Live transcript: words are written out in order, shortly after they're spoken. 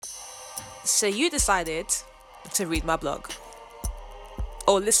So you decided to read my blog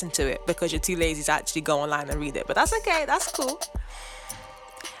or listen to it because you're too lazy to actually go online and read it. But that's okay, that's cool.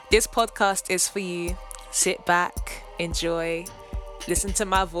 This podcast is for you. Sit back, enjoy, listen to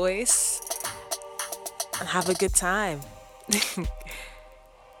my voice, and have a good time.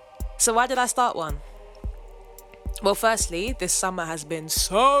 So why did I start one? Well, firstly, this summer has been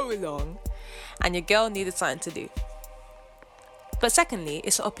so long and your girl needed something to do. But secondly,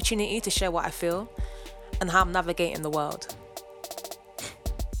 it's an opportunity to share what I feel and how I'm navigating the world.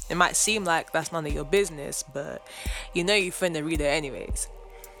 It might seem like that's none of your business, but you know you're finna read it anyways.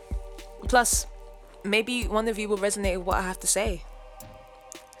 Plus, maybe one of you will resonate with what I have to say.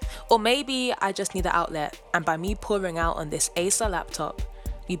 Or maybe I just need an outlet, and by me pouring out on this Acer laptop,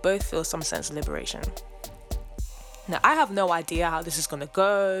 we both feel some sense of liberation. Now, I have no idea how this is going to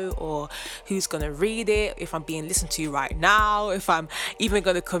go or who's going to read it, if I'm being listened to right now, if I'm even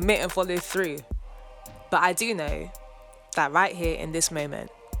going to commit and follow through. But I do know that right here in this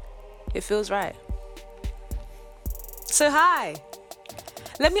moment, it feels right. So hi,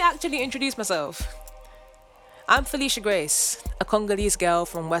 let me actually introduce myself. I'm Felisha Grace, a Congolese girl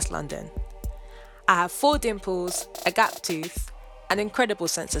from West London. I have 4 dimples, a gap tooth, an incredible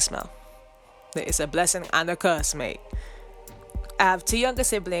sense of smell. It's a blessing and a curse, mate. I have 2 younger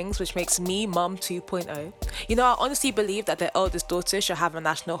siblings, which makes me Mum 2.0. You know, I honestly believe that the eldest daughter should have a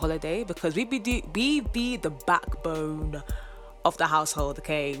national holiday because we be the backbone of the household,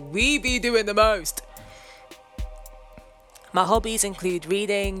 okay? We be doing the most. My hobbies include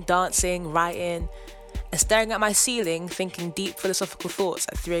reading, dancing, writing, and staring at my ceiling thinking deep philosophical thoughts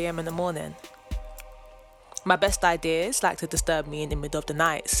at 3 a.m. in the morning. My best ideas like to disturb me in the middle of the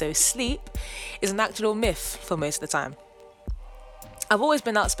night, so sleep is an actual myth for most of the time. I've always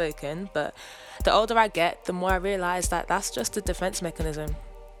been outspoken, but the older I get, the more I realise that that's just a defence mechanism.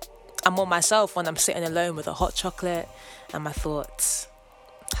 I'm more myself when I'm sitting alone with a hot chocolate and my thoughts.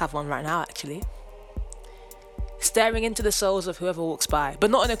 Have one right now, actually. Staring into the souls of whoever walks by, but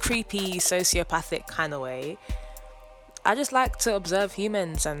not in a creepy, sociopathic kind of way. I just like to observe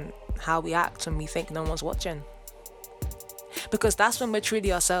humans and how we act when we think no one's watching. Because that's when we're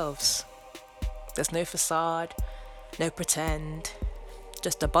truly ourselves. There's no facade, no pretend,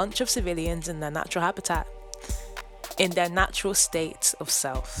 just a bunch of civilians in their natural habitat, in their natural state of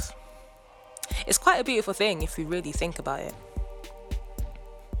self. It's quite a beautiful thing if you really think about it.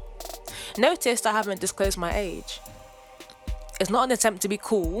 Notice I haven't disclosed my age. It's not an attempt to be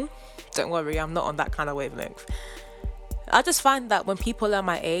cool. Don't worry, I'm not on that kind of wavelength. I just find that when people learn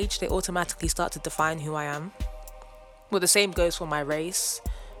my age, they automatically start to define who I am. Well, the same goes for my race,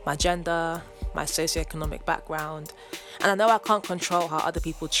 my gender, my socioeconomic background. And I know I can't control how other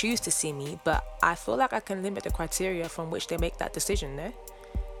people choose to see me, but I feel like I can limit the criteria from which they make that decision, no?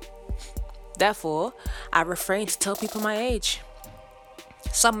 Therefore, I refrain to tell people my age.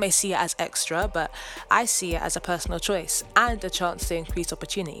 Some may see it as extra, but I see it as a personal choice and a chance to increase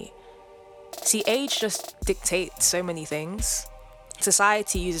opportunity. See, age just dictates so many things.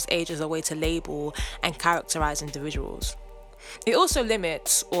 Society uses age as a way to label and characterize individuals. It also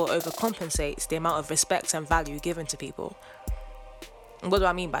limits or overcompensates the amount of respect and value given to people. And what do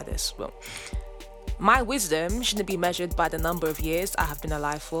I mean by this? Well, my wisdom shouldn't be measured by the number of years I have been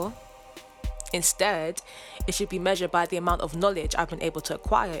alive for. Instead, it should be measured by the amount of knowledge I've been able to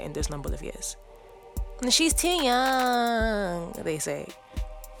acquire in those number of years. And she's too young, they say.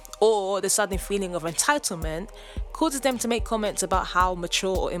 Or the sudden feeling of entitlement causes them to make comments about how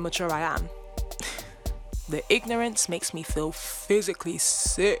mature or immature I am. The ignorance makes me feel physically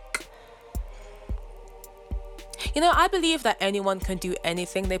sick. You know, I believe that anyone can do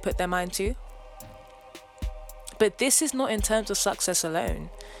anything they put their mind to. But this is not in terms of success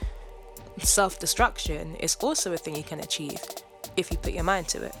alone. Self-destruction is also a thing you can achieve if you put your mind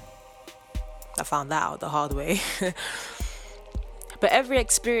to it. I found that out the hard way. But every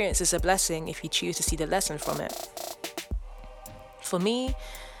experience is a blessing if you choose to see the lesson from it. For me,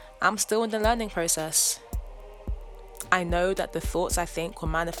 I'm still in the learning process. I know that the thoughts I think will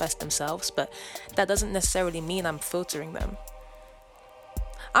manifest themselves, but that doesn't necessarily mean I'm filtering them.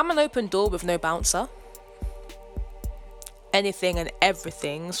 I'm an open door with no bouncer. Anything and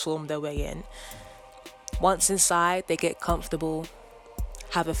everything swarm their way in. Once inside, they get comfortable,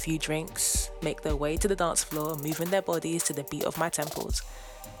 have a few drinks, make their way to the dance floor, moving their bodies to the beat of my tempos.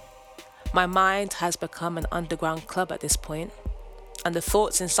 My mind has become an underground club at this point, and the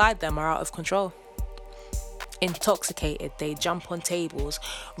thoughts inside them are out of control. Intoxicated, they jump on tables,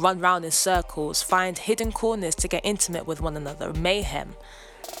 run round in circles, find hidden corners to get intimate with one another, mayhem.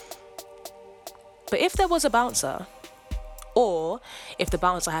 But if there was a bouncer, Or if the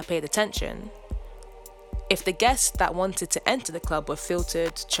bouncer had paid attention, if the guests that wanted to enter the club were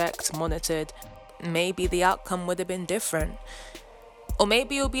filtered, checked, monitored, maybe the outcome would have been different. Or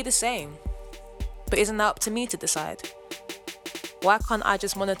maybe it'll be the same. But isn't that up to me to decide? Why can't I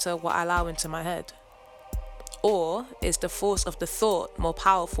just monitor what I allow into my head? Or is the force of the thought more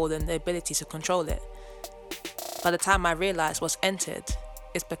powerful than the ability to control it? By the time I realise what's entered,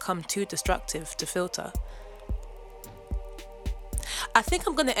 it's become too destructive to filter. I think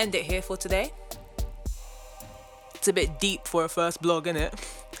I'm going to end it here for today. It's a bit deep for a first blog, innit?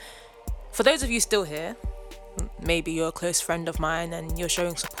 For those of you still here, maybe you're a close friend of mine and you're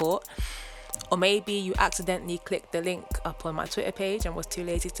showing support, or maybe you accidentally clicked the link up on my Twitter page and was too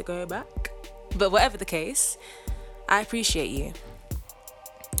lazy to go back. But whatever the case, I appreciate you.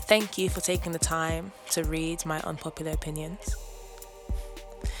 Thank you for taking the time to read my unpopular opinions.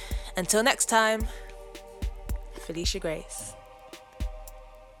 Until next time, Felisha Grace.